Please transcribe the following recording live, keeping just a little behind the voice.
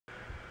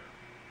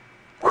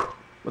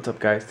What's up,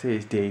 guys? Today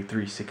is day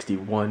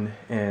 361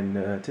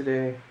 and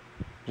today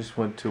just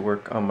went to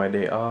work on my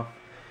day off.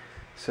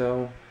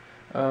 So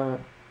uh,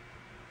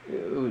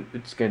 it was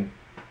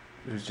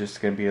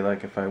just gonna be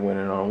like if I went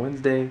in on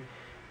Wednesday,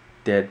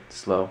 dead,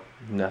 slow,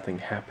 nothing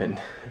happened.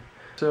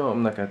 So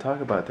I'm not gonna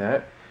talk about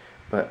that,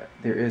 but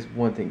there is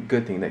one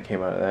good thing that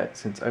came out of that.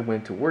 Since I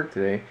went to work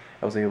today,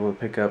 I was able to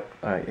pick up,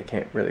 I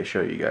can't really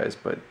show you guys,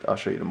 but I'll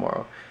show you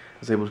tomorrow. I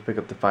was able to pick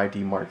up the 5D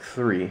Mark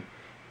III,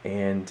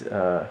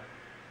 and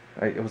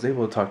I was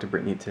able to talk to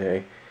Brittany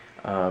today.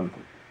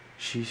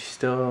 She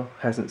still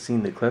hasn't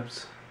seen the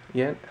clips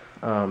yet,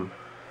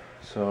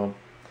 so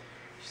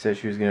she said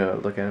she was gonna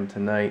look at them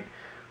tonight.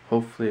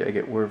 Hopefully I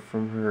get word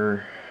from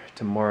her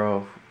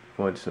tomorrow if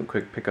we want to do some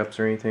quick pickups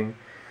or anything.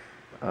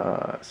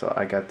 So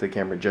I got the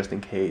camera just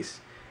in case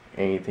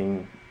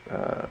anything,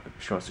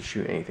 she wants to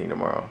shoot anything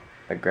tomorrow.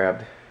 I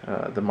grabbed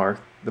the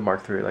Mark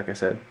III, like I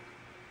said,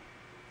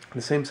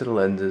 the same set of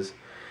lenses,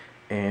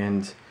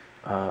 and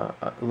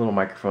a little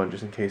microphone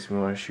just in case we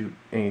want to shoot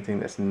anything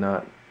that's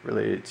not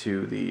related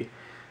to the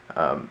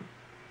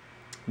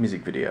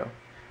music video.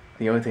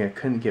 The only thing I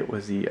couldn't get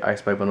was the I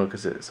Spy bundle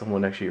because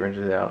someone actually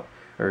rented it out,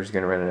 or is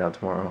going to rent it out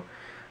tomorrow.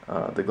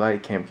 The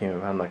Glide Cam came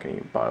up. I'm not going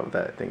to even bother with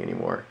that thing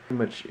anymore.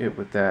 Pretty much it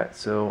with that.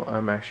 So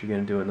I'm actually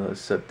going to do another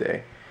sub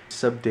day.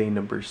 Sub day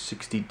number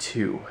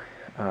 62.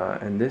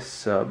 And this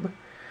sub,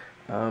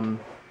 I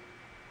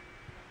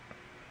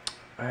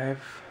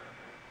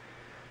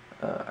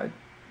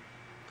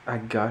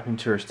got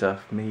into her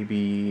stuff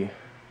maybe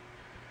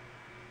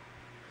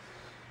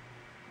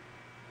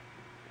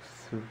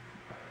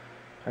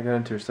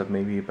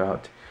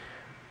about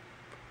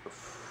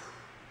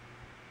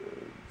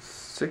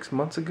 6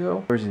 months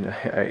ago.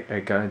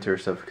 I got into her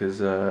stuff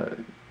because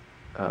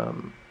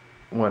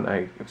one,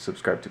 I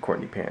subscribed to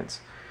Courtney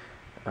Pants,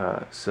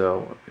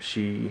 so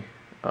she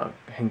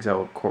hangs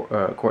out with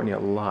Courtney a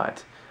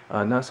lot.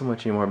 Not so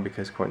much anymore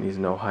because Courtney's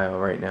in Ohio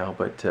right now,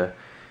 but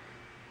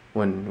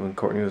when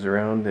Courtney was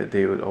around,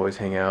 they would always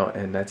hang out,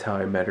 and that's how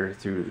I met her,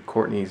 through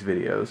Courtney's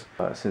videos.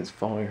 Since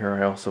following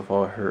her, I also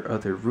follow her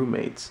other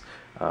roommates,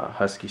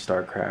 Husky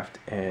Starcraft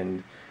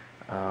and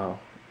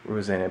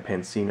Rosanna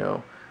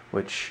Pansino,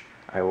 which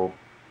I will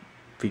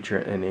feature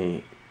in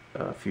a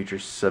future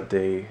sub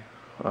day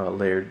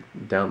later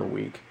down the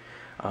week.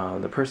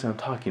 The person I'm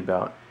talking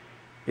about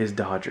is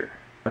Dodger.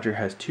 Dodger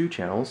has two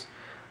channels.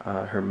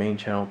 Her main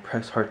channel,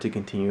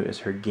 PressHeartToContinue,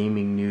 is her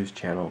gaming news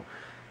channel,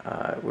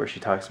 where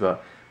she talks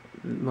about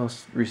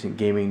most recent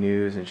gaming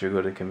news, and she'll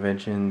go to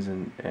conventions,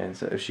 and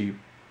so if she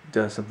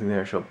does something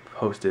there, she'll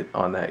post it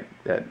on that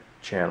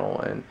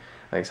channel. And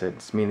like I said,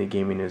 it's mainly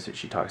gaming news that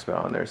she talks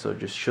about on there. So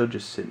she'll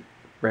just sit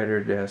right at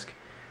her desk,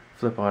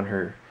 flip on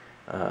her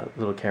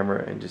little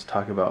camera, and just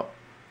talk about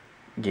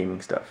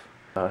gaming stuff.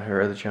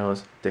 Her other channel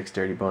is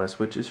DexterityBonus,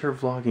 which is her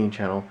vlogging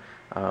channel,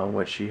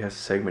 which she has a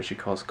segment she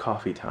calls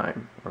Coffee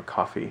Time, or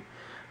Coffee,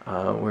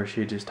 where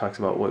she just talks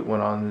about what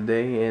went on in the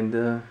day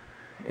and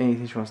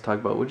anything she wants to talk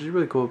about, which is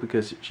really cool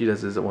because she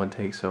does this at one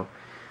take. So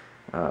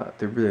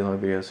they're really long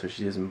videos, so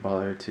she doesn't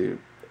bother to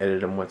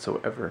edit them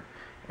whatsoever,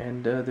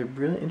 and they're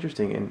really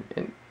interesting.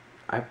 And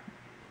I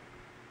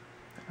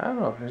don't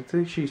know, I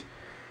think she's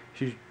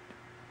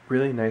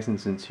really nice and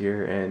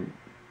sincere, and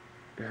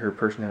her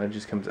personality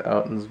just comes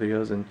out in those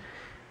videos and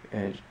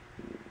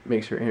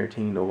makes her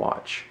entertaining to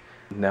watch.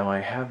 Now, I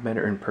have met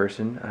her in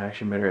person. I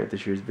actually met her at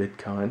this year's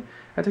VidCon.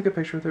 I took a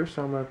picture with her,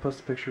 so I'm going to post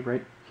a picture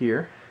right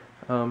here,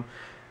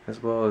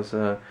 as well as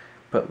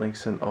put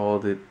links in all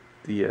the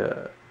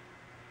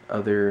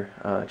other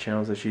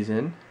channels that she's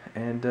in.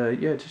 And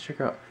yeah, just check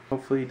her out.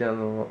 Hopefully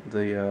down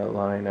the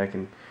line I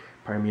can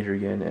probably meet her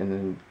again, and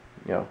then,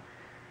 you know,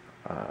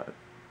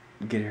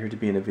 get her to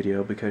be in a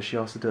video, because she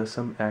also does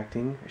some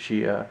acting.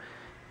 She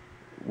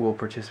will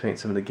participate in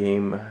some of the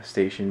game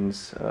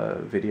stations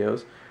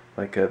videos,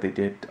 like they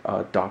did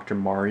Dr.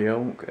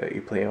 Mario.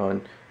 You play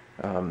on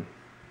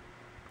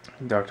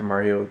Dr.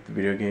 Mario, the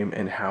video game,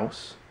 and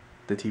House,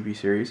 the TV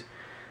series.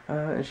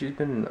 And she's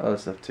been in other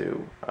stuff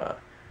too,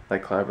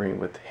 like collaborating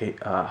with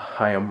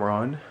Hayam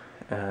Ron,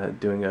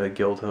 doing a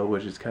Guildho,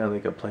 which is kind of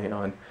like a play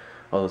on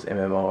all those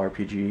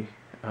MMORPG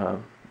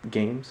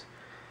games.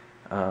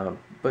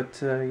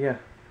 But yeah,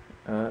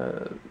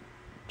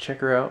 check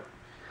her out,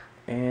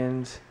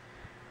 and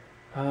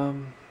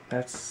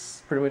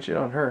that's pretty much it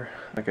on her.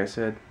 Like I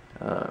said,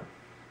 I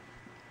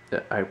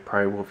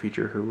probably will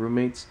feature her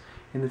roommates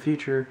in the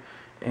future,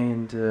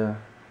 and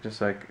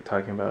just like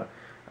talking about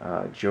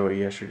Joey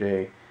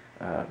yesterday,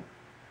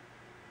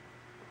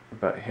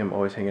 about him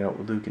always hanging out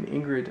with Luke and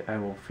Ingrid, I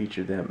will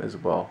feature them as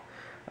well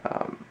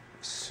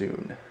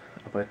soon.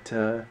 But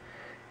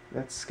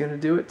that's gonna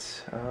do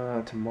it.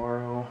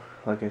 Tomorrow,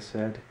 like I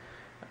said,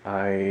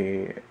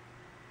 I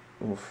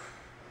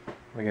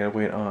gotta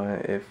wait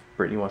on if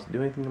Brittany wants to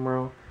do anything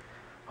tomorrow.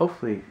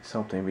 Hopefully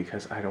something,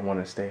 because I don't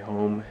want to stay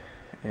home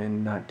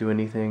and not do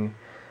anything.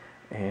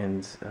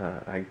 And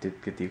I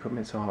did get the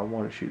equipment, so I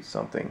want to shoot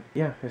something.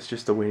 Yeah, it's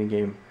just a waiting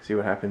game, see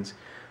what happens.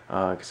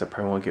 Because I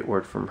probably won't get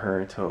word from her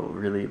until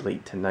really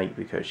late tonight,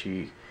 because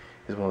she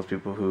She's one of those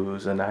people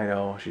who's a night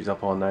owl. She's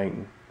up all night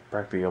and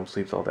practically almost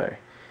sleeps all day.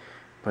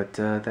 But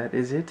that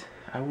is it.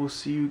 I will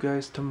see you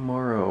guys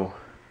tomorrow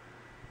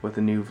with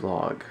a new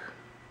vlog,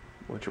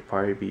 which will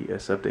probably be a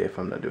sub day if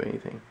I'm not doing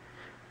anything.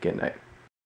 Good night.